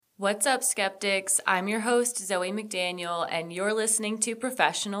What's up, skeptics? I'm your host, Zoe McDaniel, and you're listening to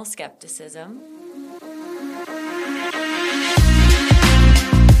Professional Skepticism.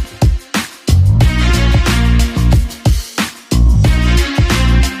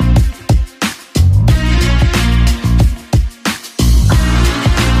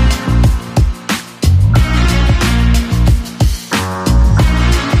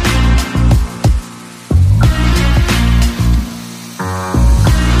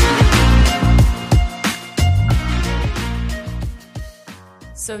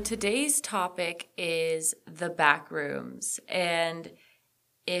 So today's topic is the backrooms, and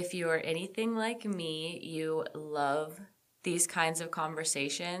if you're anything like me, you love these kinds of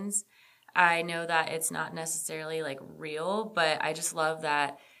conversations. I know that it's not necessarily like real, but I just love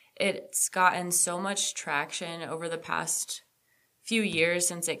that it's gotten so much traction over the past few years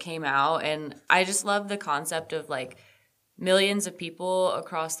since it came out, and I just love the concept of like millions of people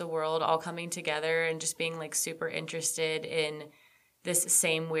across the world all coming together and just being like super interested in this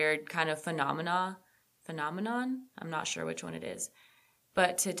same weird kind of phenomenon. I'm not sure which one it is.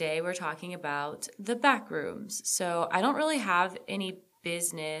 But today we're talking about the backrooms. So I don't really have any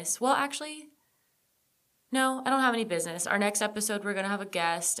business. Well, actually, no, I don't have any business. Our next episode, we're going to have a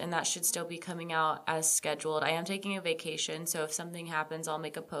guest, and that should still be coming out as scheduled. I am taking a vacation, so if something happens, I'll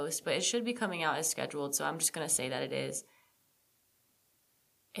make a post. But it should be coming out as scheduled, so I'm just going to say that it is.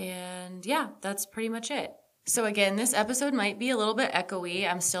 And yeah, that's pretty much it. So again, this episode might be a little bit echoey.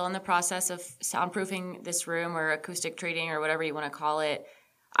 I'm still in the process of soundproofing this room or acoustic treating or whatever you want to call it.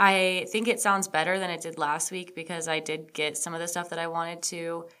 I think it sounds better than it did last week because I did get some of the stuff that I wanted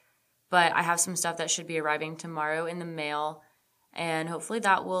to, but I have some stuff that should be arriving tomorrow in the mail, and hopefully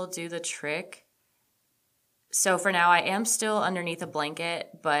that will do the trick. So for now, I am still underneath a blanket,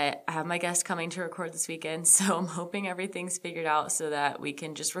 but I have my guest coming to record this weekend, so I'm hoping everything's figured out so that we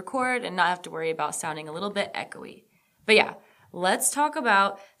can just record and not have to worry about sounding a little bit echoey. But yeah, let's talk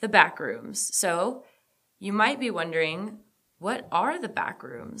about the backrooms. So you might be wondering, what are the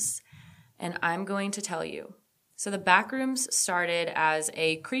backrooms? And I'm going to tell you. So the backrooms started as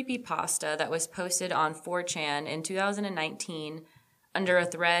a creepypasta that was posted on 4chan in 2019 under a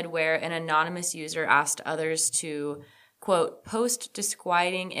thread where an anonymous user asked others to, quote, post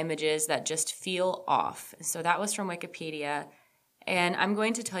disquieting images that just feel off. So that was from Wikipedia. And I'm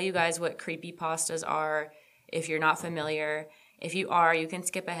going to tell you guys what creepypastas are if you're not familiar. If you are, you can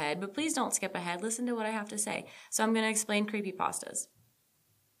skip ahead, but please don't skip ahead. Listen to what I have to say. So I'm going to explain creepypastas.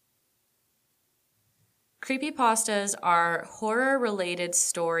 Creepypastas are horror-related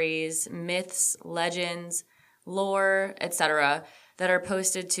stories, myths, legends, lore, etc., that are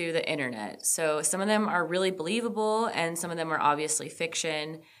posted to the internet. So some of them are really believable and some of them are obviously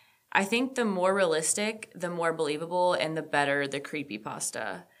fiction. I think the more realistic, the more believable, and the better the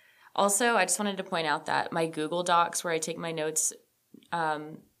creepypasta. Also, I just wanted to point out that my Google Docs where I take my notes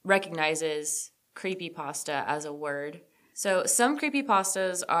recognizes creepypasta as a word. So some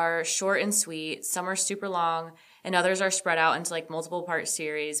creepypastas are short and sweet, some are super long, and others are spread out into like multiple part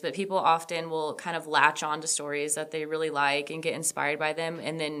series, but people often will kind of latch on to stories that they really like and get inspired by them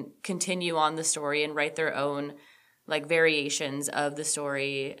and then continue on the story and write their own like variations of the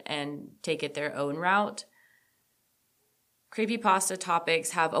story and take it their own route. Creepypasta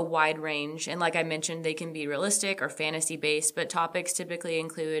topics have a wide range, and like I mentioned, they can be realistic or fantasy-based, but topics typically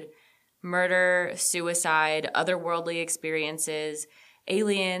include murder, suicide, otherworldly experiences,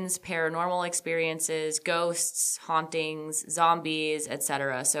 aliens, paranormal experiences, ghosts, hauntings, zombies,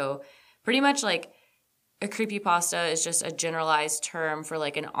 etc. So pretty much like a creepypasta is just a generalized term for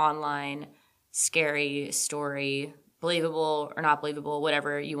like an online scary story, believable or not believable,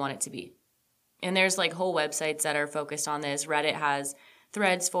 whatever you want it to be. And there's like whole websites that are focused on this. Reddit has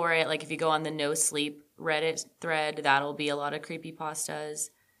threads for it. Like if you go on the No Sleep Reddit thread, that'll be a lot of creepypastas.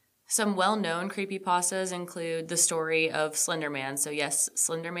 Some well-known creepypastas include the story of Slender Man. So yes,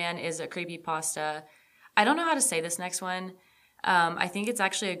 Slender Man is a creepypasta. I don't know how to say this next one. I think it's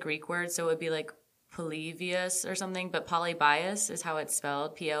actually a Greek word, so it would be like Polybius or something, but Polybius is how it's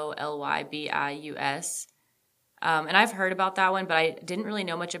spelled, Polybius. And I've heard about that one, but I didn't really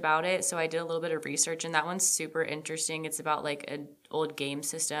know much about it, so I did a little bit of research, and that one's super interesting. It's about like an old game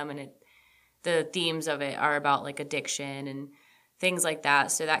system, and the themes of it are about like addiction and things like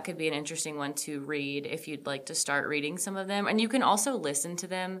that. So that could be an interesting one to read if you'd like to start reading some of them. And you can also listen to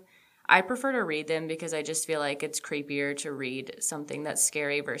them. I prefer to read them because I just feel like it's creepier to read something that's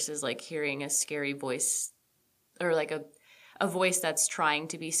scary versus like hearing a scary voice or like a voice that's trying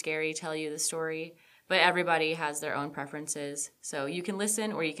to be scary tell you the story. But everybody has their own preferences. So you can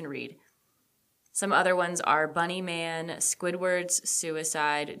listen or you can read. Some other ones are Bunny Man, Squidward's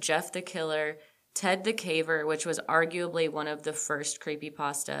Suicide, Jeff the Killer, Ted the Caver, which was arguably one of the first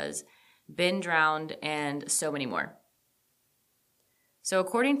creepypastas, Been Drowned, and so many more. So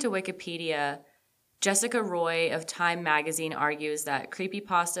according to Wikipedia, Jessica Roy of Time magazine argues that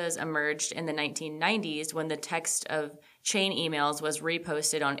creepypastas emerged in the 1990s when the text of chain emails was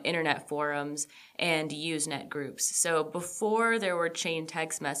reposted on internet forums and Usenet groups. So before there were chain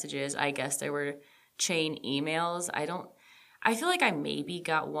text messages, I guess there were chain emails. I feel like I maybe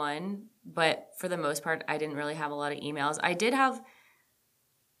got one, but for the most part, I didn't really have a lot of emails.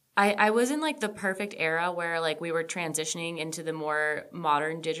 I was in like the perfect era where like we were transitioning into the more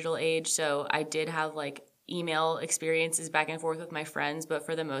modern digital age. So I did have like email experiences back and forth with my friends, but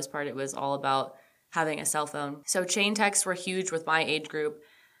for the most part, it was all about having a cell phone. So chain texts were huge with my age group.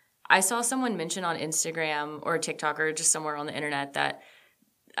 I saw someone mention on Instagram or TikTok or just somewhere on the internet that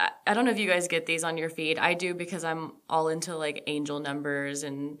I don't know if you guys get these on your feed. I do because I'm all into like angel numbers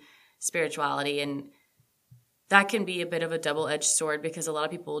and spirituality, and that can be a bit of a double-edged sword because a lot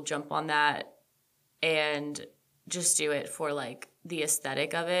of people jump on that and just do it for like the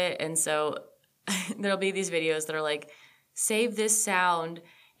aesthetic of it. And so there'll be these videos that are like, save this sound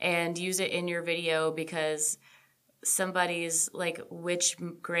and use it in your video because somebody's like witch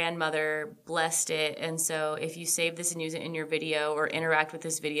grandmother blessed it. And so if you save this and use it in your video or interact with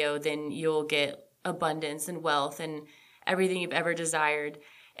this video, then you'll get abundance and wealth and everything you've ever desired.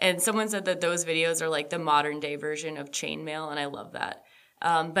 And someone said that those videos are like the modern day version of chainmail, and I love that.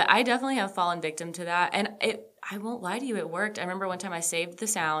 But I definitely have fallen victim to that. And I won't lie to you, it worked. I remember one time I saved the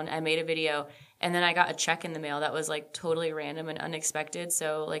sound, I made a video, and then I got a check in the mail that was like totally random and unexpected.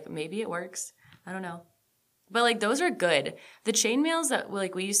 So like maybe it works. I don't know. But like those are good. The chainmails that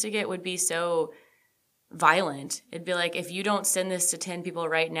like we used to get would be so violent. It'd be like, if you don't send this to 10 people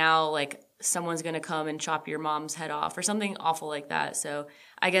right now, like someone's going to come and chop your mom's head off or something awful like that. So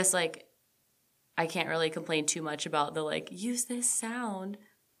I guess like I can't really complain too much about the like, use this sound.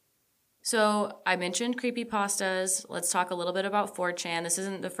 So I mentioned creepypastas. Let's talk a little bit about 4chan. This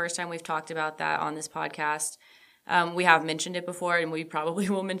isn't the first time we've talked about that on this podcast. We have mentioned it before, and we probably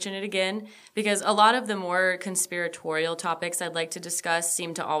will mention it again because a lot of the more conspiratorial topics I'd like to discuss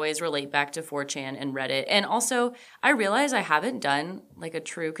seem to always relate back to 4chan and Reddit. And also, I realize I haven't done like a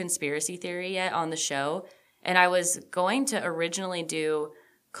true conspiracy theory yet on the show, and I was going to originally do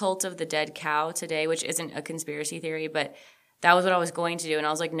Cult of the Dead Cow today, which isn't a conspiracy theory, but that was what I was going to do. And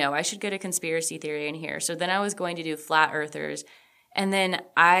I was like, no, I should get a conspiracy theory in here. So then I was going to do flat earthers, and then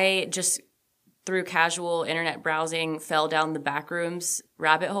I just through casual internet browsing, fell down the Backrooms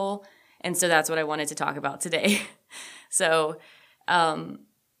rabbit hole. And so that's what I wanted to talk about today. So I'm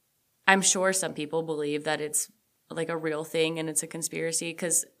sure some people believe that it's like a real thing and it's a conspiracy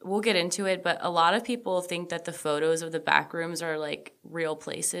because we'll get into it. But a lot of people think that the photos of the Backrooms are like real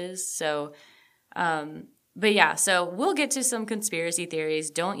places. So, but yeah, so we'll get to some conspiracy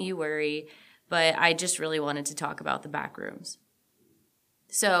theories. Don't you worry. But I just really wanted to talk about the Backrooms.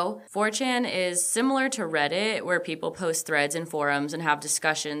 So 4chan is similar to Reddit, where people post threads and forums and have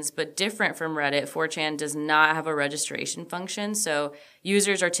discussions, but different from Reddit, 4chan does not have a registration function, so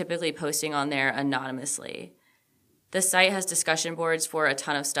users are typically posting on there anonymously. The site has discussion boards for a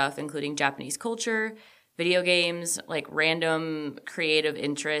ton of stuff, including Japanese culture, video games, like random creative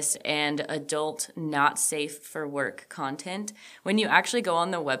interests, and adult not safe for work content. When you actually go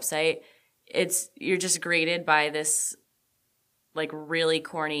on the website, you're just greeted by this like really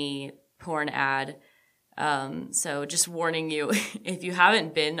corny porn ad. So just warning you, if you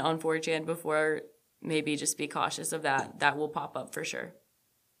haven't been on 4chan before, maybe just be cautious of that. That will pop up for sure.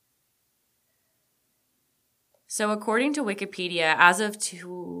 So according to Wikipedia, as of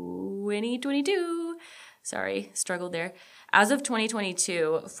 2022, struggled there. As of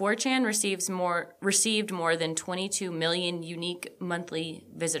 2022, 4chan received more than 22 million unique monthly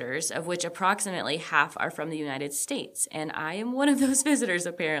visitors, of which approximately half are from the United States. And I am one of those visitors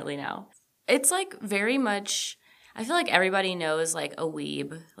apparently now. It's like very much, I feel like everybody knows like a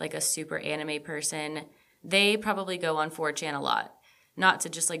weeb, like a super anime person. They probably go on 4chan a lot. Not to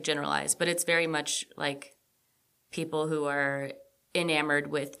just like generalize, but it's very much like people who are enamored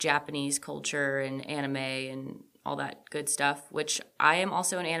with Japanese culture and anime and all that good stuff, which I am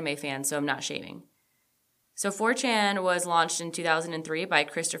also an anime fan, so I'm not shaming. So 4chan was launched in 2003 by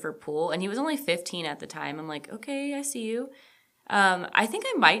Christopher Poole, and he was only 15 at the time. I'm like, okay, I see you. I think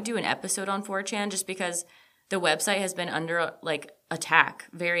I might do an episode on 4chan just because the website has been under like attack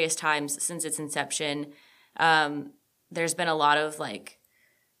various times since its inception. There's been a lot of like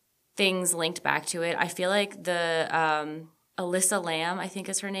things linked back to it. I feel like the Alyssa Lamb, I think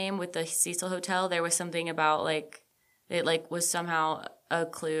is her name, with the Cecil Hotel. There was something about like it like was somehow a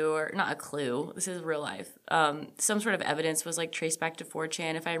clue, or not a clue. This is real life. Some sort of evidence was like traced back to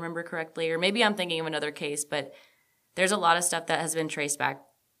 4chan, if I remember correctly, or maybe I'm thinking of another case. But there's a lot of stuff that has been traced back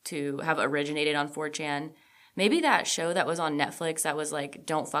to have originated on 4chan. Maybe that show that was on Netflix that was like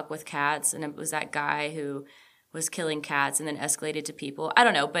 "Don't Fuck with Cats," and it was that guy who was killing cats and then escalated to people. I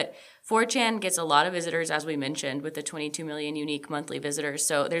don't know, but 4chan gets a lot of visitors, as we mentioned, with the 22 million unique monthly visitors.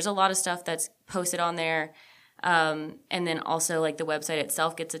 So there's a lot of stuff that's posted on there. And then also like the website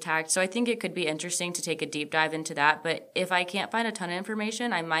itself gets attacked. So I think it could be interesting to take a deep dive into that. But if I can't find a ton of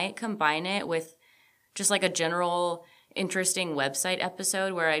information, I might combine it with just like a general interesting website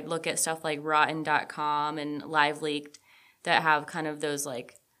episode where I look at stuff like rotten.com and Live Leaked that have kind of those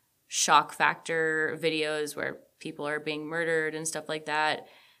like shock factor videos where people are being murdered and stuff like that.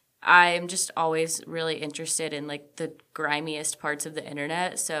 I'm just always really interested in like the grimiest parts of the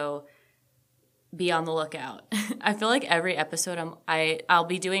internet, so be on the lookout. I feel like every episode I'll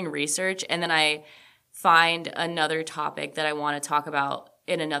be doing research and then I find another topic that I want to talk about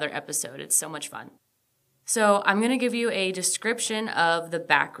in another episode. It's so much fun. So I'm going to give you a description of the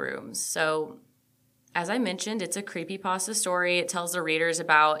Backrooms. So as I mentioned, it's a creepypasta story. It tells the readers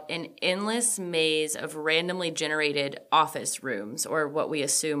about an endless maze of randomly generated office rooms, or what we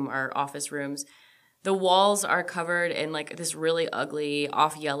assume are office rooms. The walls are covered in like this really ugly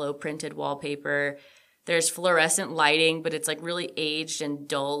off-yellow printed wallpaper. There's fluorescent lighting, but it's like really aged and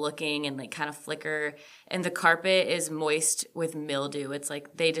dull looking and like kind of flicker. And the carpet is moist with mildew. It's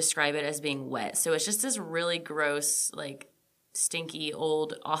like they describe it as being wet. So it's just this really gross, like stinky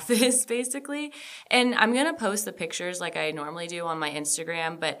old office basically. And I'm going to post the pictures like I normally do on my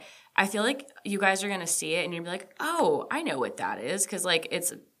Instagram, but I feel like you guys are going to see it and you'll be like, oh, I know what that is. Cause like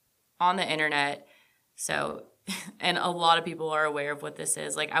it's on the internet. So, and a lot of people are aware of what this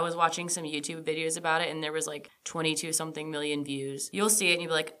is. Like I was watching some YouTube videos about it and there was like 22 something million views. You'll see it and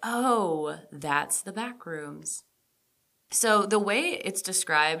you'll be like, oh, that's the Backrooms. So the way it's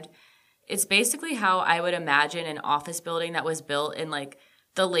described, it's basically how I would imagine an office building that was built in like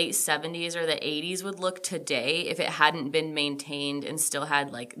the late 70s or the 80s would look today if it hadn't been maintained and still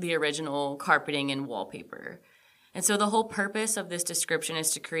had like the original carpeting and wallpaper. And so the whole purpose of this description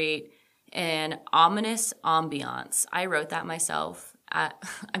is to create an ominous ambiance. I wrote that myself. I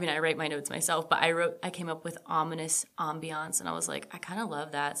write my notes myself, but I came up with ominous ambiance and I was like, I kind of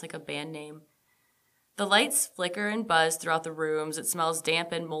love that. It's like a band name. The lights flicker and buzz throughout the rooms. It smells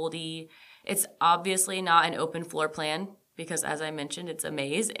damp and moldy. It's obviously not an open floor plan because, as I mentioned, it's a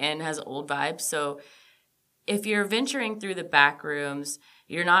maze and has old vibes. So if you're venturing through the back rooms,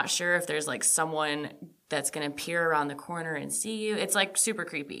 you're not sure if there's like someone that's going to peer around the corner and see you. It's like super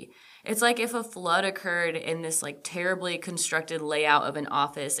creepy. It's like if a flood occurred in this like terribly constructed layout of an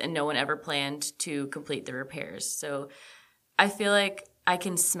office and no one ever planned to complete the repairs. So I feel like I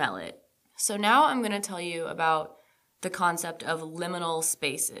can smell it. So now I'm going to tell you about the concept of liminal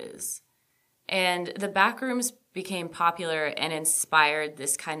spaces. And the Backrooms became popular and inspired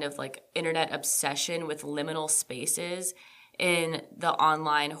this kind of like internet obsession with liminal spaces in the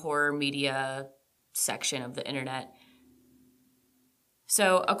online horror media section of the internet.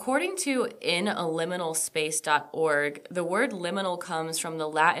 So according to inaliminalspace.org, the word liminal comes from the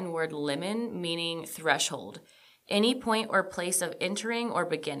Latin word limen, meaning threshold. Any point or place of entering or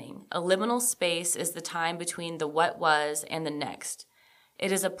beginning. A liminal space is the time between the what was and the next.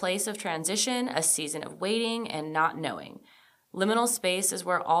 It is a place of transition, a season of waiting and not knowing. Liminal space is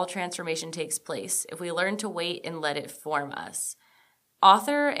where all transformation takes place, if we learn to wait and let it form us.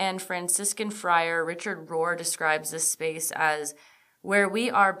 Author and Franciscan friar Richard Rohr describes this space as where we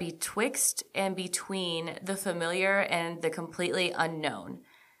are betwixt and between the familiar and the completely unknown.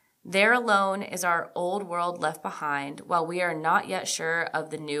 There alone is our old world left behind, while we are not yet sure of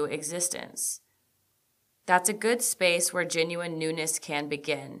the new existence. That's a good space where genuine newness can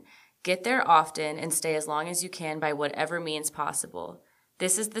begin. Get there often and stay as long as you can by whatever means possible.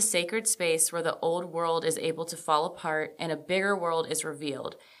 This is the sacred space where the old world is able to fall apart and a bigger world is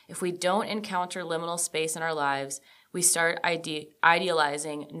revealed. If we don't encounter liminal space in our lives, we start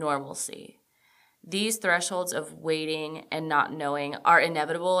idealizing normalcy. These thresholds of waiting and not knowing are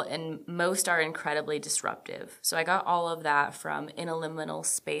inevitable, and most are incredibly disruptive. So I got all of that from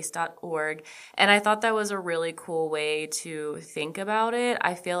inaliminalspace.org, and I thought that was a really cool way to think about it.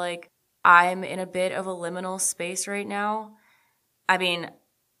 I feel like I'm in a bit of a liminal space right now. I mean,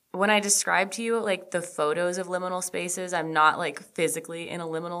 when I describe to you like the photos of liminal spaces, I'm not like physically in a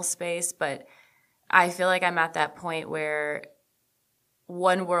liminal space, but I feel like I'm at that point where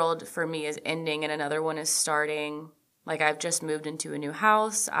one world for me is ending and another one is starting. Like, I've just moved into a new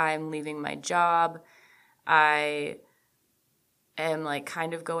house. I'm leaving my job. I am, like,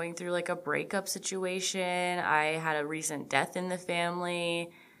 kind of going through, like, a breakup situation. I had a recent death in the family.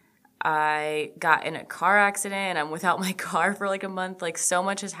 I got in a car accident. I'm without my car for, like, a month. Like, so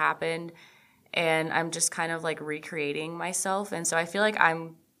much has happened. And I'm just kind of, like, recreating myself. And so I feel like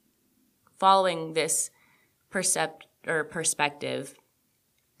I'm following this perspective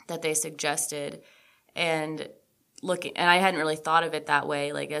that they suggested, and I hadn't really thought of it that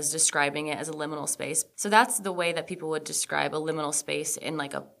way, like as describing it as a liminal space. So that's the way that people would describe a liminal space in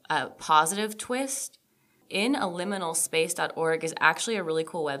like a positive twist. In aliminalspace.org is actually a really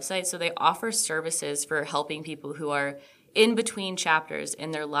cool website. So they offer services for helping people who are in between chapters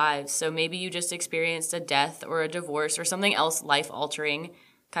in their lives. So maybe you just experienced a death or a divorce or something else life-altering,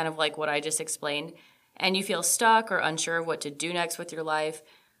 kind of like what I just explained, and you feel stuck or unsure of what to do next with your life.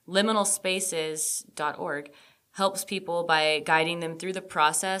 Liminalspaces.org helps people by guiding them through the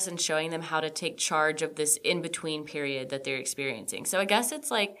process and showing them how to take charge of this in-between period that they're experiencing. So I guess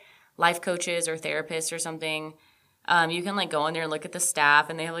it's like life coaches or therapists or something. You can like go in there and look at the staff,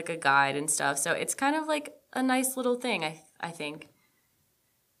 and they have like a guide and stuff. So it's kind of like a nice little thing, I think.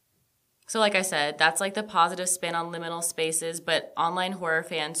 So like I said, that's like the positive spin on liminal spaces, but online horror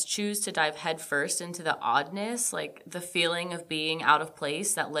fans choose to dive headfirst into the oddness, like the feeling of being out of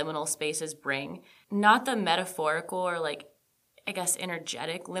place that liminal spaces bring. Not the metaphorical or like, I guess,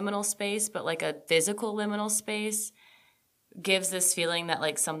 energetic liminal space, but like a physical liminal space gives this feeling that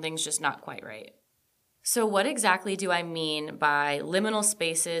like something's just not quite right. So what exactly do I mean by liminal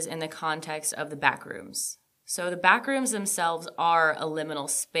spaces in the context of the Backrooms? So the Backrooms themselves are a liminal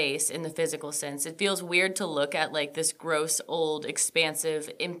space in the physical sense. It feels weird to look at like this gross, old, expansive,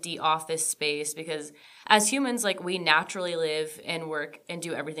 empty office space because as humans, like we naturally live and work and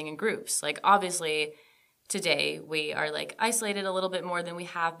do everything in groups. Like obviously today we are like isolated a little bit more than we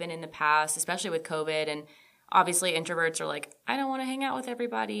have been in the past, especially with COVID. And obviously introverts are like, I don't want to hang out with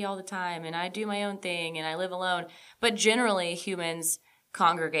everybody all the time and I do my own thing and I live alone. But generally humans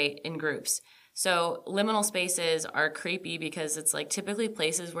congregate in groups. So liminal spaces are creepy because it's like typically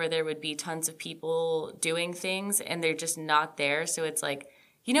places where there would be tons of people doing things and they're just not there. So it's like,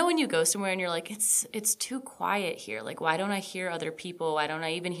 you know, when you go somewhere and you're like, it's too quiet here. Like, why don't I hear other people? Why don't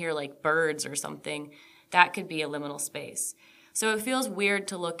I even hear like birds or something? That could be a liminal space. So it feels weird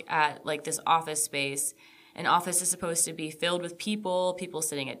to look at like this office space. An office is supposed to be filled with people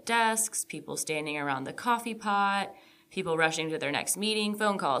sitting at desks, people standing around the coffee pot, people rushing to their next meeting,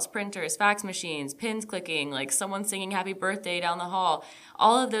 phone calls, printers, fax machines, pins clicking, like someone singing happy birthday down the hall.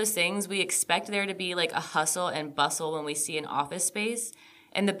 All of those things, we expect there to be like a hustle and bustle when we see an office space.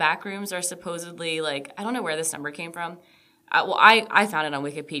 And the Backrooms are supposedly like, I don't know where this number came from. I found it on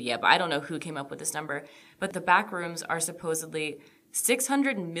Wikipedia, but I don't know who came up with this number. But the Backrooms are supposedly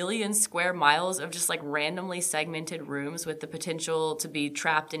 600 million square miles of just like randomly segmented rooms with the potential to be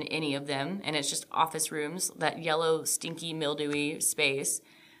trapped in any of them. And it's just office rooms, that yellow, stinky, mildewy space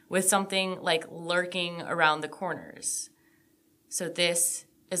with something like lurking around the corners. So this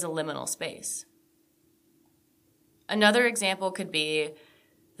is a liminal space. Another example could be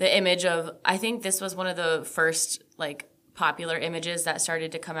the image of, I think this was one of the first like popular images that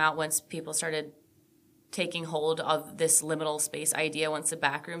started to come out once people started taking hold of this liminal space idea once the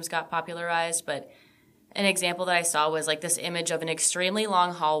Backrooms got popularized. But an example that I saw was like this image of an extremely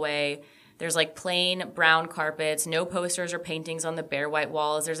long hallway. There's like plain brown carpets, no posters or paintings on the bare white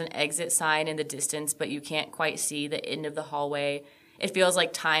walls. There's an exit sign in the distance, but you can't quite see the end of the hallway. It feels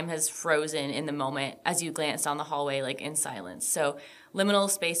like time has frozen in the moment as you glance down the hallway, like in silence. So liminal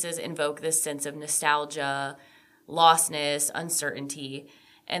spaces invoke this sense of nostalgia, lostness, uncertainty.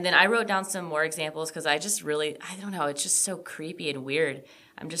 And then I wrote down some more examples because I don't know, it's just so creepy and weird.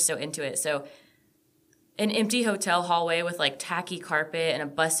 I'm just so into it. So an empty hotel hallway with like tacky carpet and a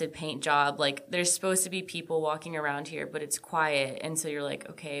busted paint job. Like there's supposed to be people walking around here, but it's quiet. And so you're like,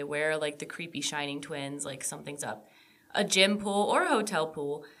 okay, where are like the creepy shining twins? Like something's up. A gym pool or a hotel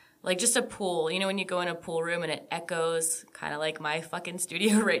pool. Like just a pool. You know when you go in a pool room and it echoes, kind of like my fucking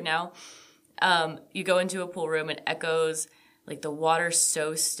studio right now. You go into a pool room and echoes. Like the water's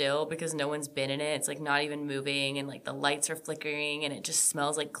so still because no one's been in it. It's like not even moving and like the lights are flickering and it just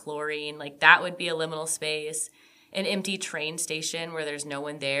smells like chlorine. Like that would be a liminal space. An empty train station where there's no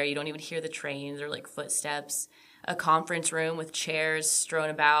one there. You don't even hear the trains or like footsteps. A conference room with chairs strewn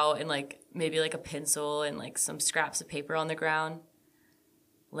about and like maybe like a pencil and like some scraps of paper on the ground.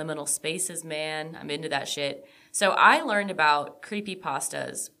 Liminal spaces, man. I'm into that shit. So I learned about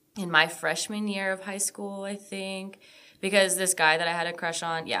creepypastas in my freshman year of high school, I think. Because this guy that I had a crush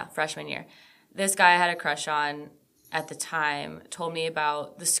on, freshman year, this guy I had a crush on, at the time told me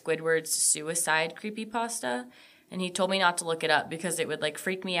about the Squidward's suicide creepypasta. And he told me not to look it up because it would like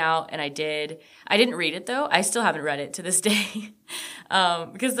freak me out. And I did. I didn't read it though. I still haven't read it to this day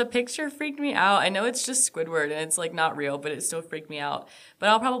because the picture freaked me out. I know it's just Squidward and it's like not real, but it still freaked me out. But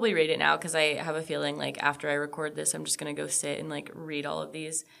I'll probably read it now because I have a feeling like after I record this, I'm just going to go sit and like read all of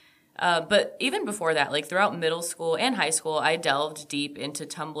these. But even before that, like throughout middle school and high school, I delved deep into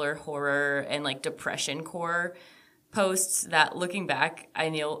Tumblr horror and like depression core posts that, looking back, I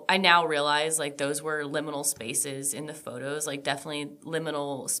now realize like those were liminal spaces in the photos, like definitely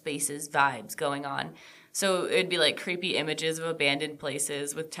liminal spaces vibes going on. So it'd be like creepy images of abandoned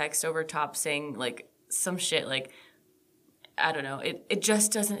places with text over top saying like some shit like, I don't know, it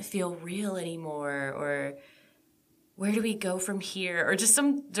just doesn't feel real anymore, or where do we go from here, or just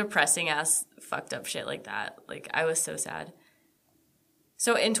some depressing ass fucked up shit like that. Like I was so sad.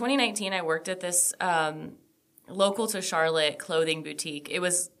 So in 2019, I worked at this local to Charlotte clothing boutique. It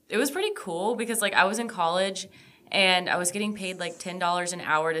was pretty cool because like I was in college and I was getting paid like $10 an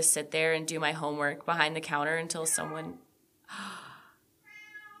hour to sit there and do my homework behind the counter until someone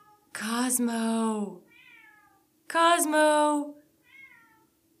Cosmo.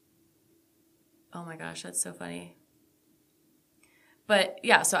 Oh my gosh, that's so funny. But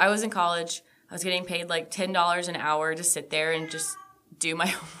yeah, so I was in college. I was getting paid like $10 an hour to sit there and just do my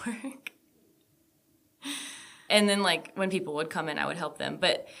homework. And then, like, when people would come in, I would help them.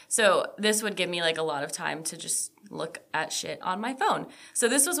 But so this would give me, like, a lot of time to just look at shit on my phone. So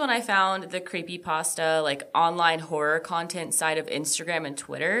this was when I found the creepypasta, like, online horror content side of Instagram and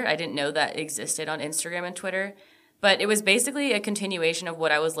Twitter. I didn't know that existed on Instagram and Twitter. But it was basically a continuation of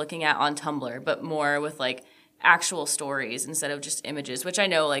what I was looking at on Tumblr, but more with, like, actual stories instead of just images, which I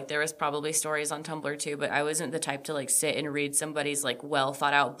know like there was probably stories on Tumblr too, but I wasn't the type to like sit and read somebody's like well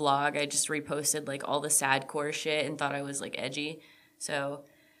thought out blog. I just reposted like all the sad core shit and thought I was like edgy. So,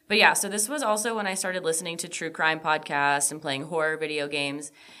 but yeah, so this was also when I started listening to true crime podcasts and playing horror video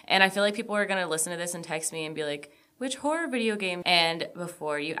games. And I feel like people are going to listen to this and text me and be like, which horror video game? And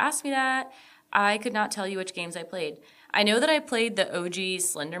before you asked me that, I could not tell you which games I played. I know that I played the OG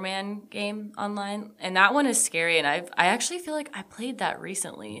Slenderman game online, and that one is scary, and I actually feel like I played that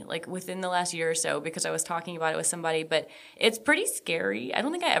recently, like within the last year or so, because I was talking about it with somebody, but it's pretty scary. I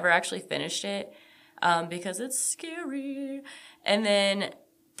don't think I ever actually finished it because it's scary. And then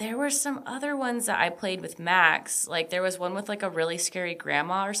there were some other ones that I played with Max. Like there was one with like a really scary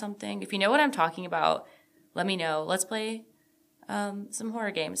grandma or something. If you know what I'm talking about, let me know. Let's play some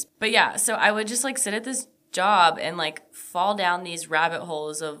horror games. But yeah, so I would just like sit at this job and like fall down these rabbit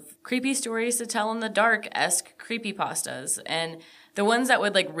holes of creepy stories to tell in the dark-esque creepypastas. And the ones that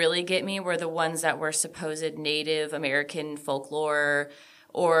would like really get me were the ones that were supposed Native American folklore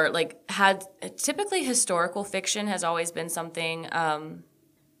or like had typically historical fiction has always been something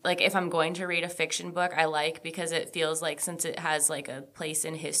like if I'm going to read a fiction book, I like because it feels like since it has like a place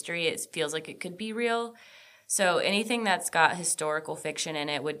in history, it feels like it could be real. So anything that's got historical fiction in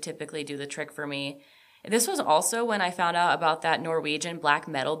it would typically do the trick for me. This was also when I found out about that Norwegian black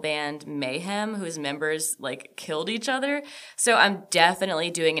metal band Mayhem, whose members like killed each other. So I'm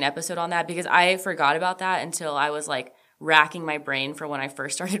definitely doing an episode on that because I forgot about that until I was like racking my brain for when I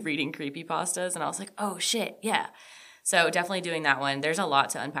first started reading creepypastas. And I was like, oh shit, yeah. So definitely doing that one. There's a lot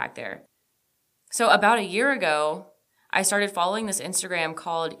to unpack there. So about a year ago, I started following this Instagram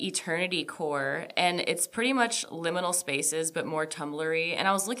called Eternity Core, and it's pretty much liminal spaces, but more Tumblr-y. And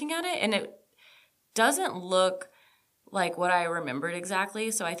I was looking at it, and it doesn't look like what I remembered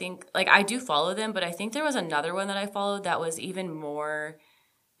exactly. So I think, like, I do follow them, but I think there was another one that I followed that was even more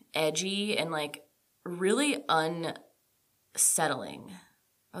edgy and, like, really unsettling.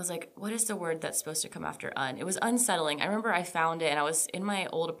 I was like, what is the word that's supposed to come after un? It was unsettling. I remember I found it, and I was in my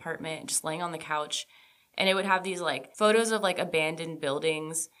old apartment just laying on the couch, and it would have these, like, photos of, like, abandoned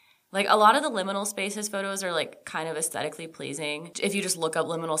buildings. Like, a lot of the liminal spaces photos are, like, kind of aesthetically pleasing if you just look up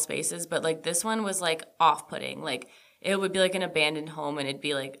liminal spaces. But, like, this one was, like, off-putting. Like, it would be, like, an abandoned home, and it'd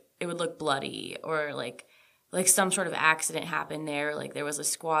be, like, it would look bloody. Or, like some sort of accident happened there. Like, there was a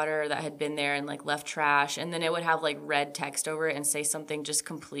squatter that had been there and, like, left trash. And then it would have, like, red text over it and say something just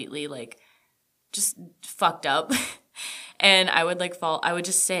completely, like, just fucked up. And I would, like, I would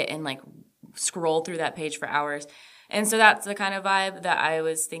just sit and, like, scroll through that page for hours. And so that's the kind of vibe that I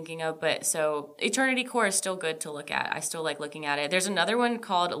was thinking of. But so Eternity Core is still good to look at. I still like looking at it. There's another one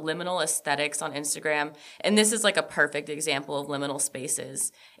called Liminal Aesthetics on Instagram. And this is like a perfect example of liminal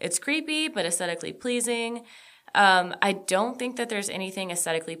spaces. It's creepy, but aesthetically pleasing. I don't think that there's anything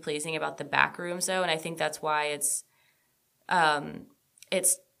aesthetically pleasing about the Backrooms though. And I think that's why it's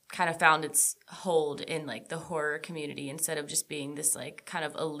kind of found its hold in like the horror community instead of just being this like kind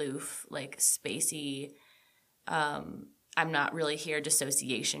of aloof, like spacey, I'm not really here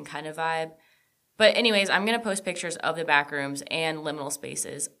dissociation kind of vibe. But anyways, I'm going to post pictures of the Backrooms and liminal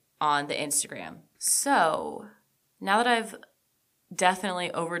spaces on the Instagram. So now that I've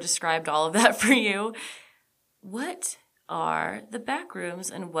definitely over-described all of that for you, what are the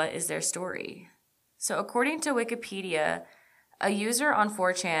Backrooms and what is their story? So according to Wikipedia, a user on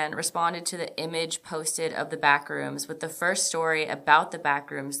 4chan responded to the image posted of the Backrooms with the first story about the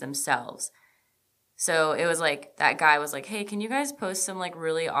Backrooms themselves. So it was like, that guy was like, hey, can you guys post some like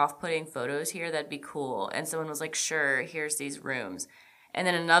really off-putting photos here? That'd be cool. And someone was like, sure, here's these rooms. And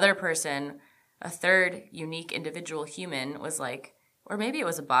then another person, a third unique individual human was like, or maybe it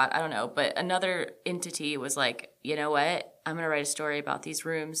was a bot, I don't know. But another entity was like, you know what? I'm going to write a story about these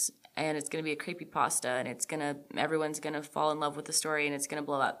rooms and it's going to be a creepypasta and everyone's going to fall in love with the story and it's going to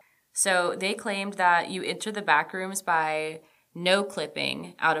blow up. So they claimed that you enter the Backrooms by no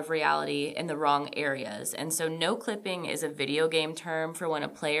clipping out of reality in the wrong areas. And so no clipping is a video game term for when a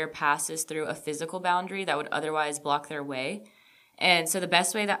player passes through a physical boundary that would otherwise block their way. And so the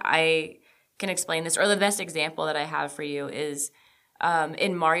best way that I can explain this, or the best example that I have for you is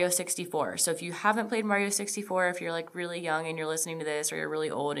in Mario 64. So if you haven't played Mario 64, if you're like really young and you're listening to this, or you're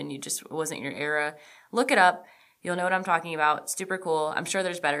really old and it wasn't your era, look it up. You'll know what I'm talking about. Super cool. I'm sure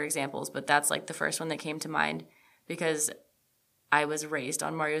there's better examples, but that's like the first one that came to mind because I was raised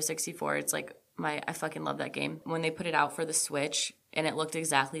on Mario 64. It's like I fucking love that game. When they put it out for the Switch and it looked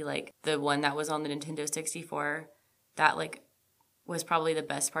exactly like the one that was on the Nintendo 64, that like was probably the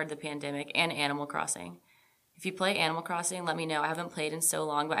best part of the pandemic, and Animal Crossing. If you play Animal Crossing, let me know. I haven't played in so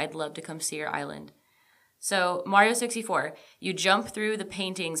long, but I'd love to come see your island. So Mario 64, you jump through the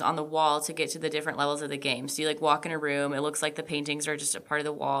paintings on the wall to get to the different levels of the game. So you like walk in a room. It looks like the paintings are just a part of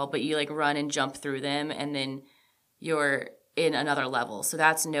the wall, but you like run and jump through them and then you're in another level. So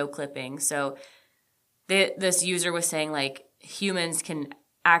that's no clipping. So this user was saying like humans can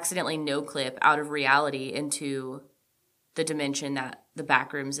accidentally no clip out of reality into the dimension that the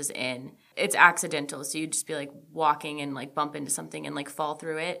Backrooms is in. It's accidental. So you'd just be like walking and like bump into something and like fall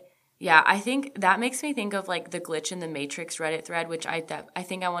through it. Yeah, I think that makes me think of like the Glitch in the Matrix Reddit thread, which I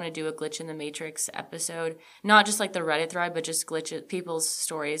think I want to do a Glitch in the Matrix episode. Not just like the Reddit thread, but just people's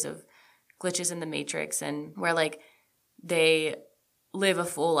stories of glitches in the Matrix, and where like they live a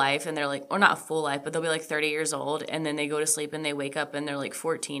full life and they're like, or not a full life, but they'll be like 30 years old and then they go to sleep and they wake up and they're like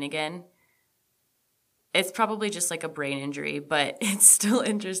 14 again. It's probably just like a brain injury, but it's still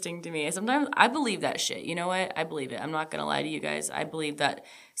interesting to me. Sometimes I believe that shit. You know what? I believe it. I'm not going to lie to you guys. I believe that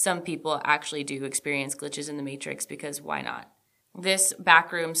some people actually do experience glitches in the Matrix because why not? This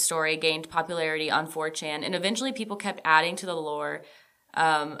Backroom story gained popularity on 4chan, and eventually people kept adding to the lore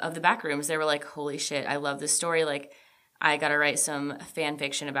of the Backrooms. They were like, holy shit, I love this story. Like, I got to write some fan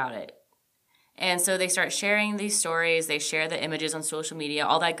fiction about it. And so they start sharing these stories. They share the images on social media,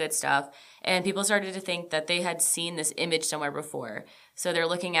 all that good stuff. And people started to think that they had seen this image somewhere before. So they're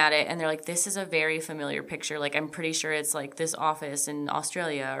looking at it and they're like, this is a very familiar picture. Like, I'm pretty sure it's like this office in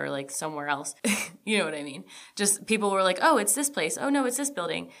Australia or like somewhere else. You know what I mean? Just people were like, oh, it's this place. Oh, no, it's this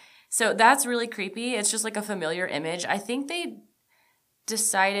building. So that's really creepy. It's just like a familiar image. I think they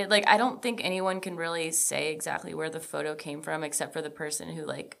decided, like, I don't think anyone can really say exactly where the photo came from except for the person who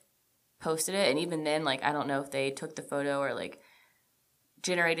like posted it. And even then, like, I don't know if they took the photo or like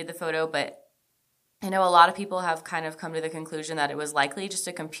generated the photo, but I know a lot of people have kind of come to the conclusion that it was likely just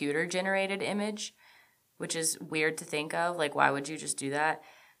a computer generated image, which is weird to think of. Like, why would you just do that?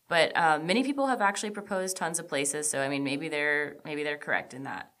 But many people have actually proposed tons of places. So, I mean, maybe they're correct in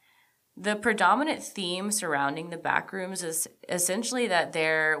that. The predominant theme surrounding the Backrooms is essentially that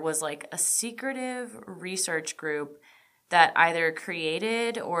there was like a secretive research group that either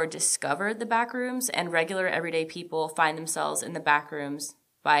created or discovered the Backrooms, and regular everyday people find themselves in the Backrooms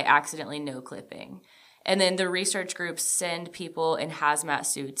by accidentally no-clipping. And then the research groups send people in hazmat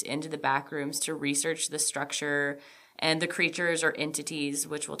suits into the Backrooms to research the structure and the creatures or entities,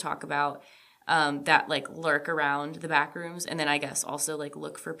 which we'll talk about, that like lurk around the Backrooms, and then I guess also like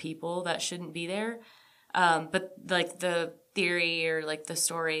look for people that shouldn't be there. But like the theory or like the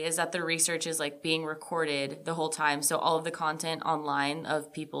story is that the research is like being recorded the whole time. So all of the content online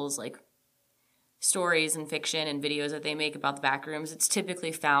of people's like stories and fiction and videos that they make about the Backrooms, it's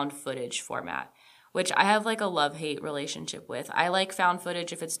typically found footage format, which I have like a love-hate relationship with. I like found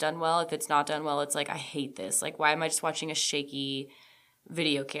footage if it's done well. If it's not done well, it's like, I hate this. Like, why am I just watching a shaky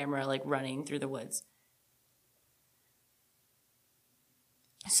video camera like running through the woods?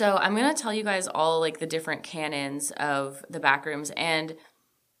 So I'm going to tell you guys all like the different canons of the Backrooms, and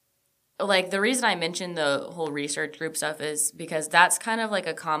like, the reason I mentioned the whole research group stuff is because that's kind of like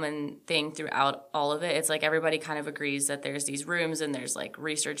a common thing throughout all of it. It's like everybody kind of agrees that there's these rooms and there's like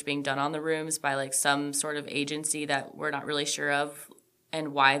research being done on the rooms by like some sort of agency that we're not really sure of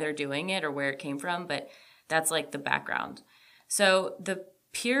and why they're doing it or where it came from, but that's like the background. So the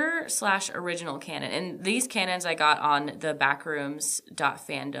pure/original canon, and these canons I got on the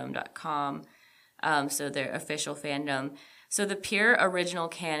backrooms.fandom.com, so their official fandom. So the pure original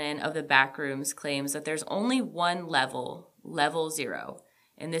canon of the Backrooms claims that there's only one level 0.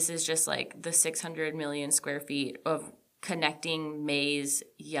 And this is just like the 600 million square feet of connecting maze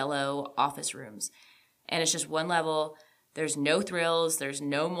yellow office rooms. And it's just one level. There's no thrills. There's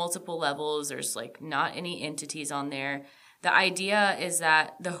no multiple levels. There's like not any entities on there. The idea is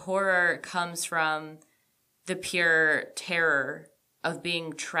that the horror comes from the pure terror of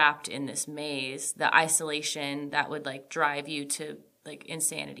being trapped in this maze, the isolation that would like drive you to like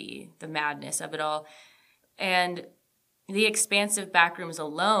insanity, the madness of it all. And the expansive backrooms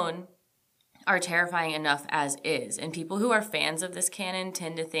alone are terrifying enough as is. And people who are fans of this canon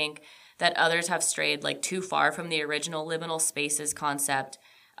tend to think that others have strayed like too far from the original liminal spaces concept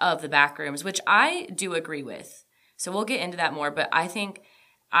of the backrooms, which I do agree with. So we'll get into that more, but I think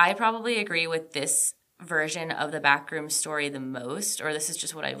I probably agree with this version of the backroom story the most, or this is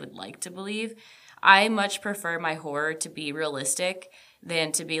just what I would like to believe. I much prefer my horror to be realistic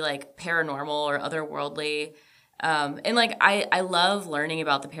than to be like paranormal or otherworldly. And like I love learning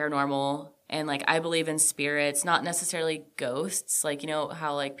about the paranormal, and like I believe in spirits, not necessarily ghosts. Like, you know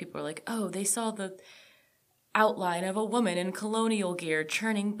how like people are like, oh, they saw the outline of a woman in colonial gear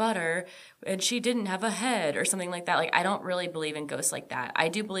churning butter and she didn't have a head or something like that. Like, I don't really believe in ghosts like that. I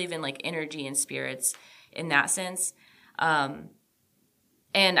do believe in like energy and spirits in that sense. And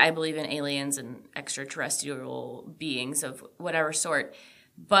I believe in aliens and extraterrestrial beings of whatever sort,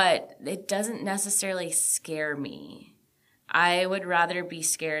 but it doesn't necessarily scare me. I would rather be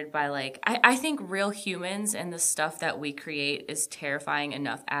scared by like, I think real humans and the stuff that we create is terrifying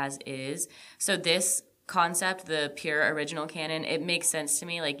enough as is. So this concept, the pure original canon, it makes sense to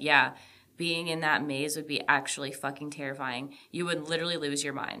me. Like, yeah, being in that maze would be actually fucking terrifying. You would literally lose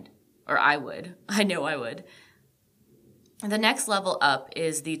your mind. Or I would. I know I would. The next level up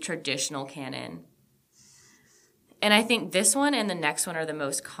is the traditional canon. And I think this one and the next one are the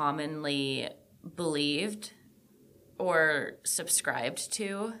most commonly believed or subscribed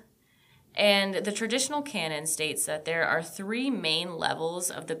to. And the traditional canon states that there are 3 main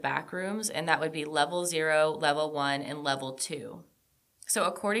levels of the backrooms, and that would be level 0, level 1, and level 2. So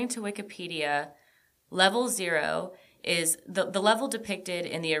according to Wikipedia, level 0 is the level depicted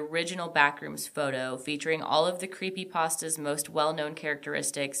in the original Backrooms photo, featuring all of the creepypasta's most well-known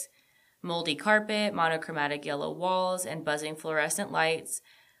characteristics: moldy carpet, monochromatic yellow walls, and buzzing fluorescent lights.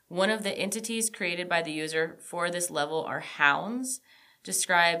 One of the entities created by the user for this level are hounds,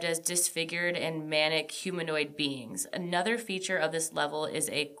 described as disfigured and manic humanoid beings. Another feature of this level is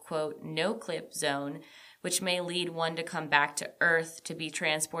a, quote, no-clip zone, which may lead one to come back to Earth to be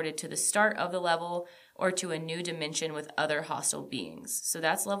transported to the start of the level or to a new dimension with other hostile beings. So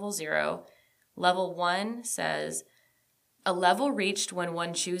that's level 0. Level 1 says, a level reached when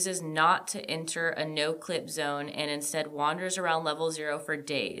one chooses not to enter a no-clip zone and instead wanders around level 0 for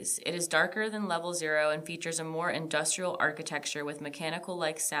days. It is darker than level 0 and features a more industrial architecture with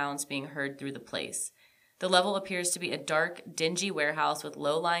mechanical-like sounds being heard through the place. The level appears to be a dark, dingy warehouse with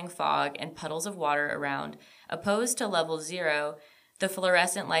low-lying fog and puddles of water around. Opposed to level 0, the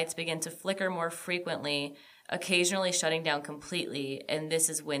fluorescent lights begin to flicker more frequently, occasionally shutting down completely, and this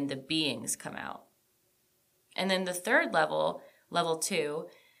is when the beings come out. And then the third level, level 2,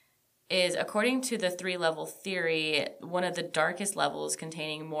 is, according to the 3-level theory, one of the darkest levels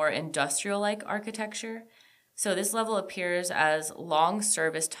containing more industrial-like architecture. So this level appears as long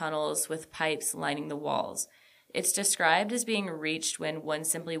service tunnels with pipes lining the walls. It's described as being reached when one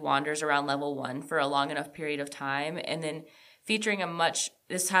simply wanders around level 1 for a long enough period of time, and then featuring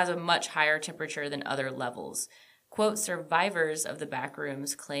this has a much higher temperature than other levels. Quote, survivors of the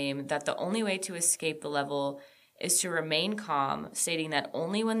backrooms claim that the only way to escape the level is to remain calm, stating that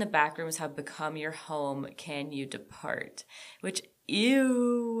only when the backrooms have become your home can you depart. Which,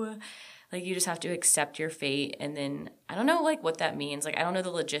 ew. Like, you just have to accept your fate, and then, I don't know, like, what that means. Like, I don't know the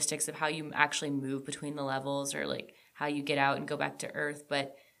logistics of how you actually move between the levels or, like, how you get out and go back to Earth,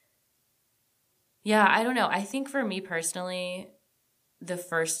 but yeah, I don't know. I think for me personally, the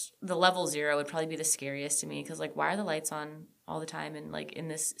level 0 would probably be the scariest to me because, like, why are the lights on all the time and, like, in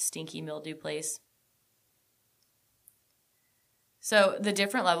this stinky mildew place? So the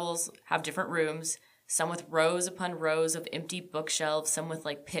different levels have different rooms. some with rows upon rows of empty bookshelves, some with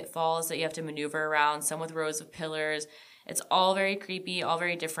like pitfalls that you have to maneuver around, some with rows of pillars. It's all very creepy, all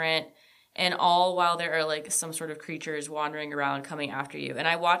very different, and all while there are like some sort of creatures wandering around coming after you. And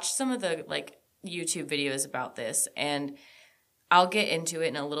I watched some of the like YouTube videos about this, and I'll get into it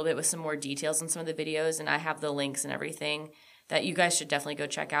in a little bit with some more details on some of the videos, and I have the links and everything that you guys should definitely go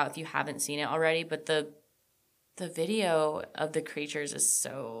check out if you haven't seen it already. But the video of the creatures is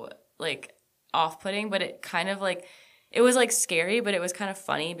so like off-putting, but it kind of like, it was like scary, but it was kind of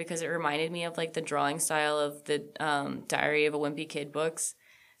funny because it reminded me of like the drawing style of the Diary of a Wimpy Kid books.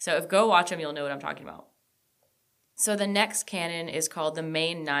 So if go watch them, you'll know what I'm talking about. So the next canon is called the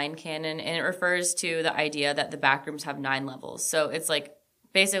Main 9 canon, and it refers to the idea that the Backrooms have 9 levels. So it's like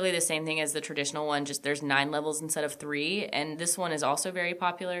basically the same thing as the traditional one, just there's 9 levels instead of 3, and this one is also very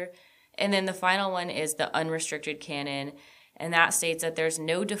popular. And then the final one is the unrestricted canon, and that states that there's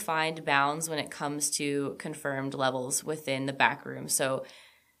no defined bounds when it comes to confirmed levels within the backroom. So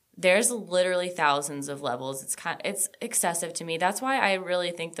there's literally thousands of levels. It's excessive to me. That's why I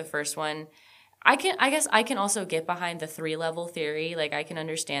really think the first one, I guess I can also get behind the 3-level theory. Like I can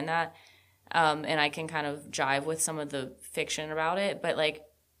understand that, and I can kind of jive with some of the fiction about it. But like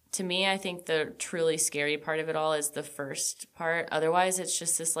to me, I think the truly scary part of it all is the first part. Otherwise, it's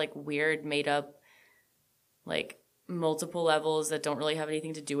just this like weird made up like multiple levels that don't really have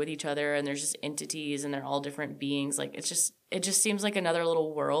anything to do with each other, and there's just entities and they're all different beings. Like it just seems like another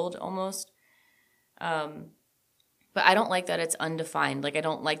little world almost. But I don't like that it's undefined. Like I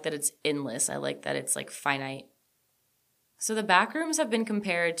don't like that it's endless. I like that it's like finite. So the Backrooms have been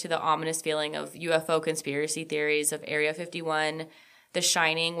compared to the ominous feeling of UFO conspiracy theories of Area 51, The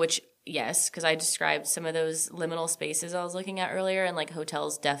Shining, which yes, because I described some of those liminal spaces I was looking at earlier, and like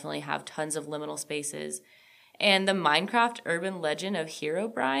hotels definitely have tons of liminal spaces. And the Minecraft urban legend of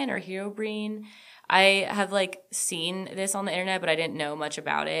Herobrine. I have like seen this on the internet, but I didn't know much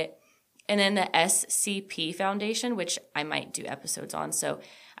about it. And then the SCP Foundation, which I might do episodes on, so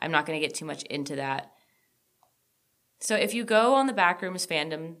I'm not going to get too much into that. So if you go on the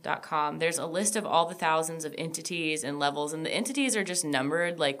backroomsfandom.com, there's a list of all the thousands of entities and levels, and the entities are just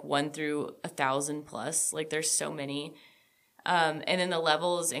numbered like 1 through 1,000 plus. Like there's so many. And then the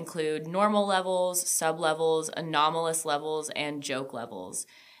levels include normal levels, sub-levels, anomalous levels, and joke levels.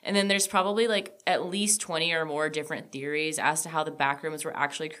 And then there's probably like at least 20 or more different theories as to how the backrooms were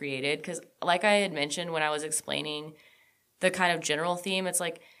actually created. Because like I had mentioned when I was explaining the kind of general theme, it's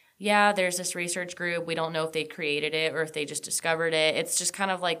like, yeah, there's this research group. We don't know if they created it or if they just discovered it. It's just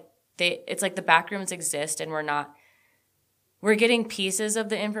kind of like it's like the backrooms exist and we're getting pieces of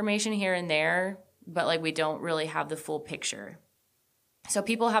the information here and there, but like we don't really have the full picture. So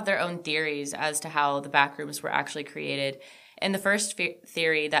people have their own theories as to how the backrooms were actually created. And the first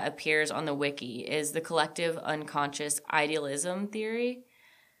theory that appears on the wiki is the collective unconscious idealism theory.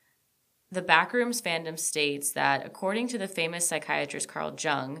 The Backrooms fandom states that, according to the famous psychiatrist Carl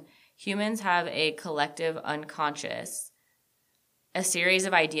Jung, humans have a collective unconscious, a series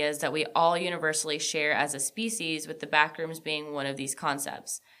of ideas that we all universally share as a species, with the backrooms being one of these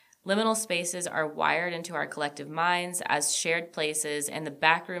concepts. Liminal spaces are wired into our collective minds as shared places, and the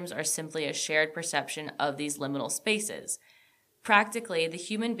backrooms are simply a shared perception of these liminal spaces. Practically, the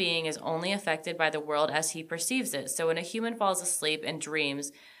human being is only affected by the world as he perceives it. So when a human falls asleep and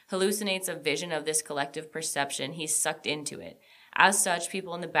dreams, hallucinates a vision of this collective perception, he's sucked into it. As such,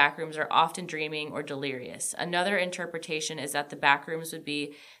 people in the backrooms are often dreaming or delirious. Another interpretation is that the backrooms would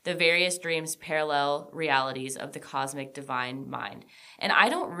be the various dreams' parallel realities of the cosmic divine mind. And I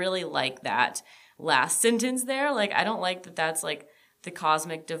don't really like that last sentence there. Like, I don't like that that's like the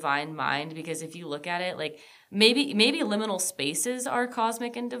cosmic divine mind, because if you look at it, like maybe liminal spaces are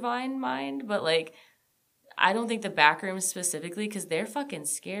cosmic and divine mind, but like I don't think the backrooms specifically, because they're fucking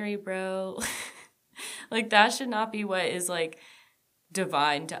scary, bro. Like that should not be what is like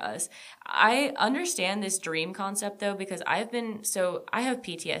divine to us. I understand this dream concept though, because I have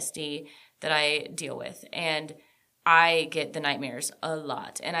PTSD that I deal with, and I get the nightmares a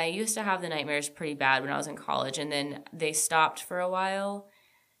lot. And I used to have the nightmares pretty bad when I was in college, and then they stopped for a while.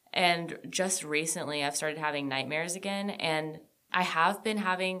 And just recently I've started having nightmares again, and I have been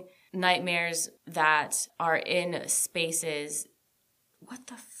having nightmares that are in spaces. What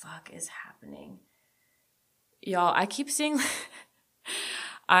the fuck is happening? Y'all, I keep seeing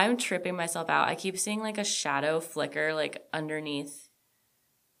I'm tripping myself out. I keep seeing like a shadow flicker like underneath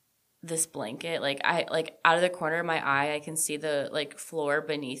this blanket. Like I like out of the corner of my eye, I can see the like floor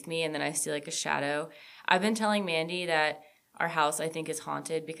beneath me, and then I see like a shadow. I've been telling Mandy that our house I think is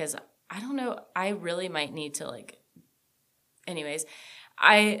haunted, because I don't know, I really might need to like anyways,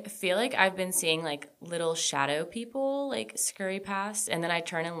 I feel like I've been seeing like little shadow people like scurry past, and then I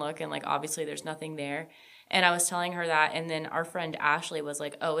turn and look, and like obviously there's nothing there. And I was telling her that, and then our friend Ashley was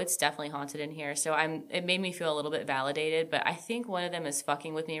like, "Oh, it's definitely haunted in here." So it made me feel a little bit validated, but I think one of them is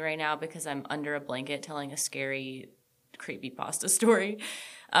fucking with me right now because I'm under a blanket telling a scary creepypasta story.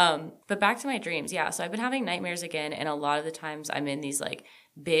 But back to my dreams. Yeah, so I've been having nightmares again, and a lot of the times I'm in these like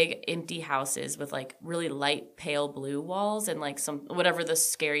big empty houses with like really light pale blue walls and like some whatever the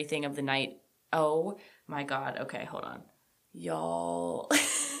scary thing of the night. Oh my god. Okay, hold on. Y'all.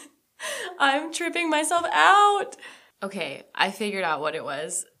 I'm tripping myself out. Okay, I figured out what it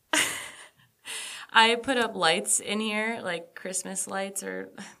was. I put up lights in here, like Christmas lights,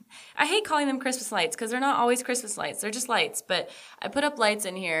 or I hate calling them Christmas lights because they're not always Christmas lights. They're just lights. But I put up lights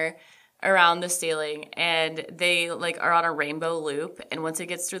in here around the ceiling, and they like are on a rainbow loop. And once it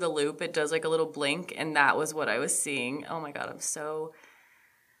gets through the loop, it does like a little blink, and that was what I was seeing. Oh my god, I'm so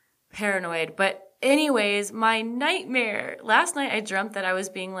paranoid. But anyways, my nightmare. Last night I dreamt that I was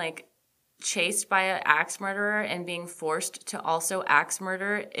being like chased by an axe murderer and being forced to also axe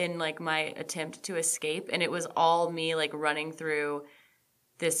murder in like my attempt to escape, and it was all me like running through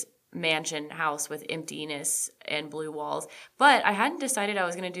this mansion house with emptiness and blue walls. But I hadn't decided I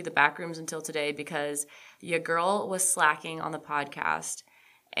was going to do the Backrooms until today because your girl was slacking on the podcast,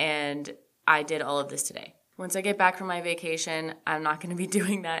 and I did all of this today. Once I get back from my vacation, I'm not going to be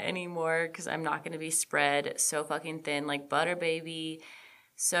doing that anymore because I'm not going to be spread so fucking thin like butter, baby.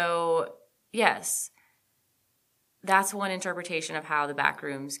 So yes, that's one interpretation of how the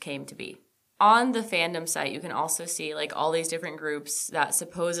Backrooms came to be. On the fandom site, you can also see like all these different groups that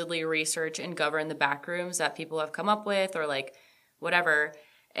supposedly research and govern the Backrooms that people have come up with or like whatever.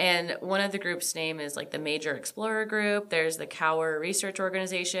 And one of the groups' name is like the Major Explorer Group. There's the Cower Research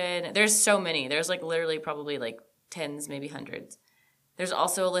Organization. There's so many. There's like literally probably like tens, maybe hundreds. There's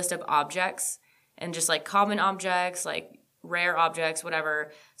also a list of objects and just like common objects, like rare objects,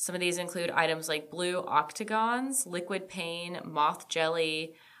 whatever. Some of these include items like blue octagons, liquid pain, moth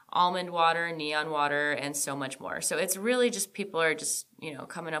jelly, almond water, neon water, and so much more. So it's really just people are just,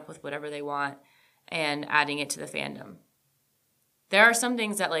 coming up with whatever they want and adding it to the fandom. There are some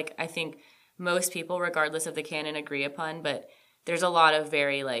things that like I think most people, regardless of the canon, agree upon, but there's a lot of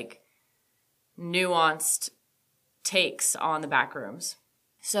very like nuanced takes on the Backrooms.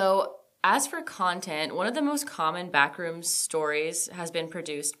 So as for content, one of the most common Backrooms stories has been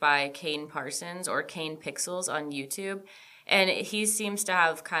produced by Kane Parsons or Kane Pixels on YouTube. And he seems to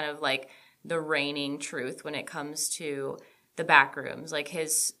have kind of like the reigning truth when it comes to the Backrooms. Like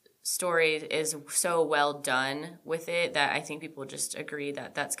his story is so well done with it that I think people just agree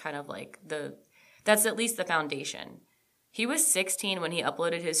that that's kind of like that's at least the foundation. He was 16 when he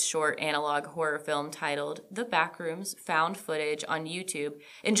uploaded his short analog horror film titled The Backrooms Found Footage on YouTube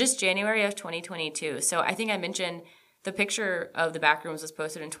in just January of 2022. So I think I mentioned the picture of The Backrooms was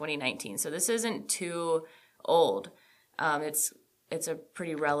posted in 2019. So this isn't too old. It's a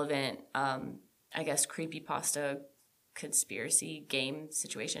pretty relevant, I guess, creepypasta conspiracy game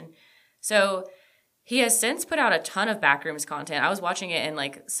situation. So he has since put out a ton of Backrooms content. I was watching it and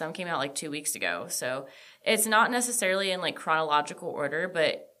like some came out like 2 weeks ago. So it's not necessarily in like chronological order,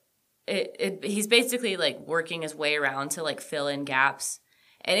 but he's basically like working his way around to like fill in gaps.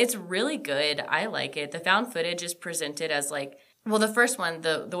 And it's really good. I like it. The found footage is presented as like, well, the first one,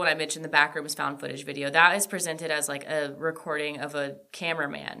 the one I mentioned, the Backrooms found footage video, that is presented as like a recording of a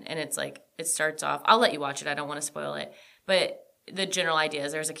cameraman. And it's like, it starts off, I'll let you watch it. I don't want to spoil it. But the general idea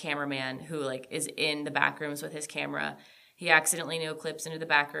is there's a cameraman who like is in the Backrooms with his camera. He accidentally no clips into the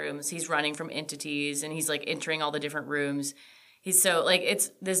Backrooms. He's running from entities and he's like entering all the different rooms. He's so like, it's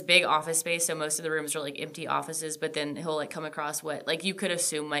this big office space. So most of the rooms are like empty offices, but then he'll like come across what like you could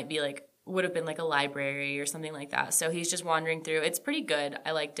assume might be like, would have been like a library or something like that. So he's just wandering through. It's pretty good.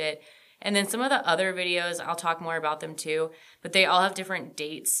 I liked it. And then some of the other videos, I'll talk more about them too, but they all have different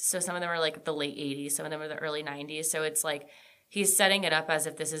dates. So some of them are like the late 80s, some of them are the early 90s. So it's like he's setting it up as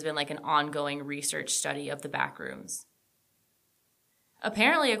if this has been like an ongoing research study of the Backrooms.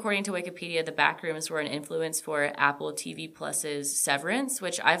 Apparently, according to Wikipedia, the Backrooms were an influence for Apple TV Plus's Severance,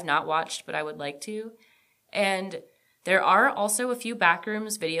 which I've not watched, but I would like to. And there are also a few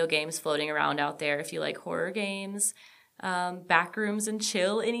Backrooms video games floating around out there if you like horror games. Backrooms and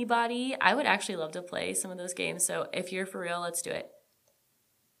Chill, anybody? I would actually love to play some of those games. So if you're for real, let's do it.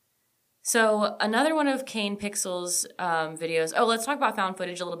 So another one of Kane Pixel's videos. Oh, let's talk about found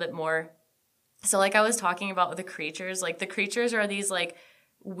footage a little bit more. So like I was talking about with the creatures, like the creatures are these like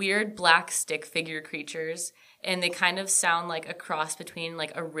weird black stick figure creatures, and they kind of sound like a cross between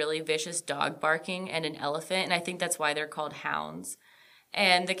like a really vicious dog barking and an elephant, and I think that's why they're called hounds.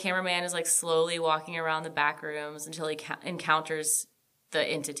 And the cameraman is like slowly walking around the back rooms until he encounters the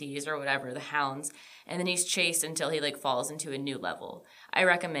entities or whatever, the hounds. And then he's chased until he like falls into a new level. I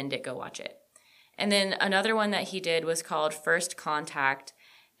recommend it. Go watch it. And then another one that he did was called First Contact.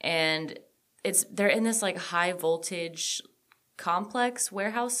 And they're in this like high voltage complex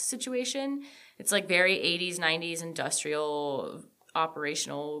warehouse situation. It's like very 80s, 90s industrial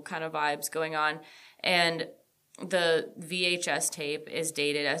operational kind of vibes going on. And the VHS tape is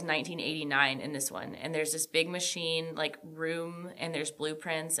dated as 1989 in this one. And there's this big machine like room and there's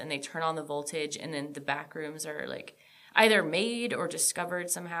blueprints and they turn on the voltage and then the back rooms are like either made or discovered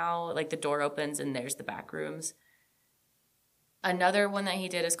somehow. Like the door opens and there's the back rooms. Another one that he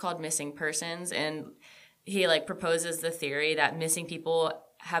did is called Missing Persons, and he like proposes the theory that missing people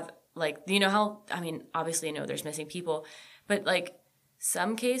have like, you know how, I mean, obviously you know there's missing people, but like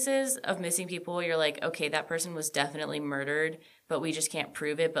some cases of missing people, you're like, okay, that person was definitely murdered, but we just can't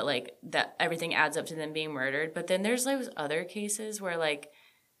prove it. But like that everything adds up to them being murdered. But then there's those other cases where like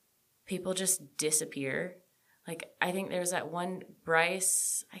people just disappear. Like I think there's that one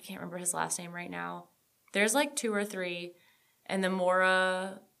Bryce, I can't remember his last name right now. There's like 2 or 3. And the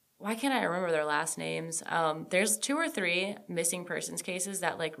Mora, why can't I remember their last names? There's 2 or 3 missing persons cases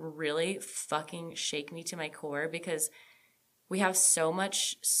that like really fucking shake me to my core because we have so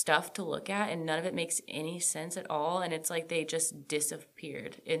much stuff to look at and none of it makes any sense at all. And it's like they just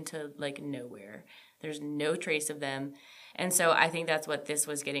disappeared into like nowhere. There's no trace of them. And so I think that's what this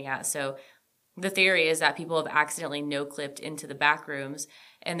was getting at. So the theory is that people have accidentally no-clipped into the back rooms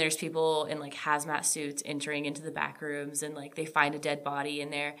and there's people in like hazmat suits entering into the back rooms and like they find a dead body in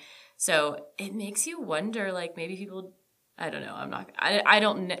there. So it makes you wonder, like maybe people, I don't know, I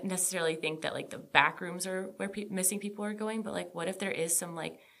don't necessarily think that like the back rooms are where missing people are going, but like what if there is some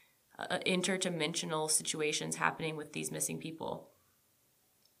like interdimensional situations happening with these missing people?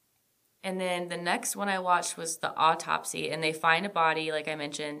 And then the next one I watched was the autopsy, and they find a body, like I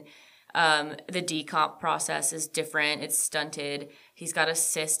mentioned. The decomp process is different. It's stunted. He's got a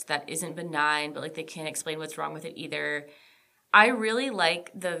cyst that isn't benign, but like they can't explain what's wrong with it either. I really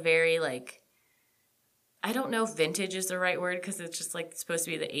like the very like, I don't know if vintage is the right word because it's just like supposed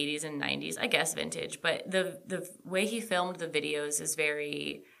to be the 80s and 90s. I guess vintage, but the way he filmed the videos is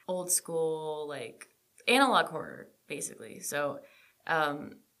very old school, like analog horror basically. So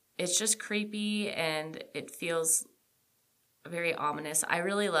it's just creepy and it feels very ominous. I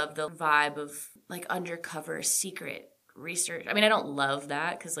really love the vibe of like undercover secret research. I mean, I don't love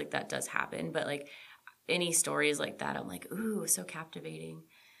that because like that does happen, but like any stories like that, I'm like, ooh, so captivating.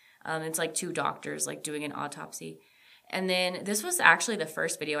 It's like 2 doctors like doing an autopsy. And then this was actually the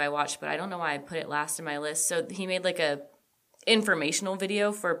first video I watched, but I don't know why I put it last in my list. So he made like a informational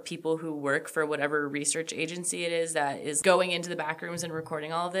video for people who work for whatever research agency it is that is going into the back rooms and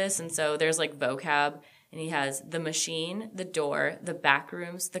recording all of this. And so there's like vocab. And he has the machine, the door, the back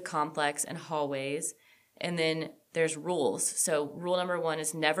rooms, the complex, and hallways. And then there's rules. So rule number 1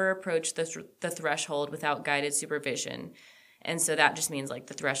 is never approach the threshold without guided supervision. And so that just means like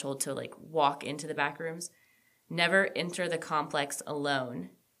the threshold to like walk into the back rooms. Never enter the complex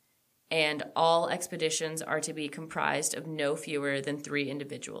alone. And all expeditions are to be comprised of no fewer than 3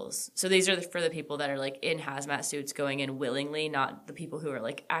 individuals. So these are for the people that are like in hazmat suits going in willingly, not the people who are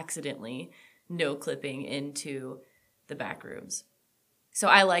like accidentally no clipping into the back rooms. So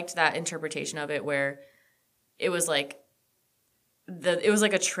I liked that interpretation of it where it was like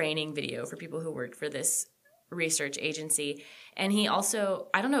a training video for people who worked for this research agency. And he also,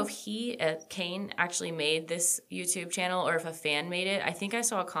 I don't know if Kane actually made this YouTube channel or if a fan made it. I think I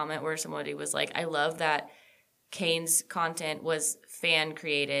saw a comment where somebody was like, I love that Kane's content was fan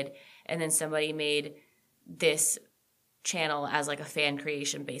created and then somebody made this channel as like a fan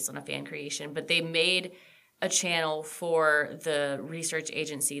creation based on a fan creation, but they made a channel for the research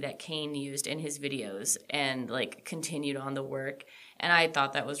agency that Kane used in his videos and like continued on the work. And I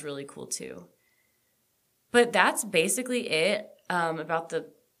thought that was really cool too. But that's basically it about the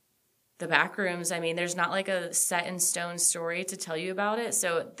back rooms. I mean, there's not like a set in stone story to tell you about it.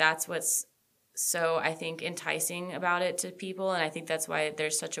 So that's what's so I think enticing about it to people. And I think that's why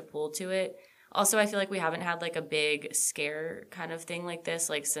there's such a pull to it. Also, I feel like we haven't had like a big scare kind of thing like this,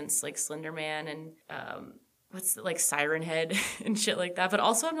 like since like Slender Man and like Siren Head and shit like that. But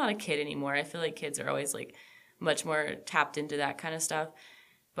also, I'm not a kid anymore. I feel like kids are always like much more tapped into that kind of stuff.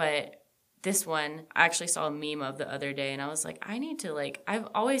 But this one, I actually saw a meme of the other day, and I was like, I need to like. I've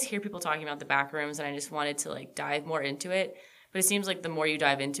always hear people talking about the back rooms, and I just wanted to like dive more into it. But it seems like the more you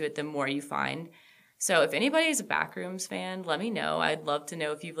dive into it, the more you find. So if anybody's a Backrooms fan, let me know. I'd love to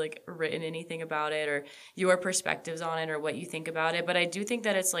know if you've like written anything about it or your perspectives on it or what you think about it. But I do think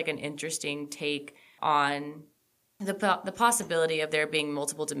that it's like an interesting take on the possibility of there being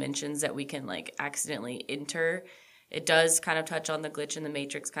multiple dimensions that we can like accidentally enter. It does kind of touch on the glitch in the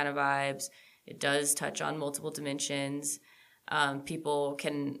Matrix kind of vibes. It does touch on multiple dimensions. People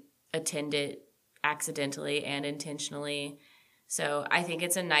can attend it accidentally and intentionally. So I think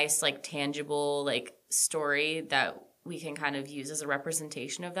it's a nice, like, tangible, like, story that we can kind of use as a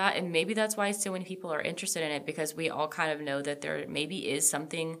representation of that. And maybe that's why so many people are interested in it, because we all kind of know that there maybe is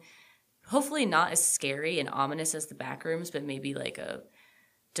something, hopefully not as scary and ominous as the Backrooms, but maybe like a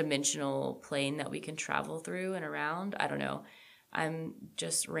dimensional plane that we can travel through and around. I don't know. I'm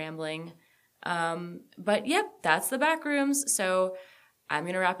just rambling. But yep, that's the Backrooms. So I'm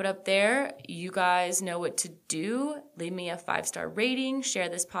going to wrap it up there. You guys know what to do. Leave me a 5-star rating. Share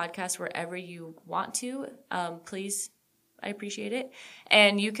this podcast wherever you want to. Please, I appreciate it.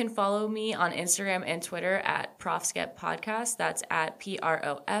 And you can follow me on Instagram and Twitter at ProfSkep Podcast. That's at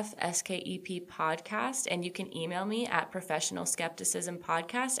ProfSkep Podcast. And you can email me at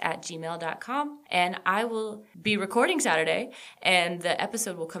professionalskepticismpodcast@gmail.com. And I will be recording Saturday, and the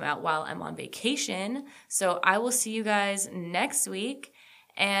episode will come out while I'm on vacation. So I will see you guys next week.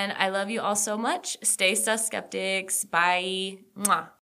 And I love you all so much. Stay sus, skeptics. Bye. Mwah.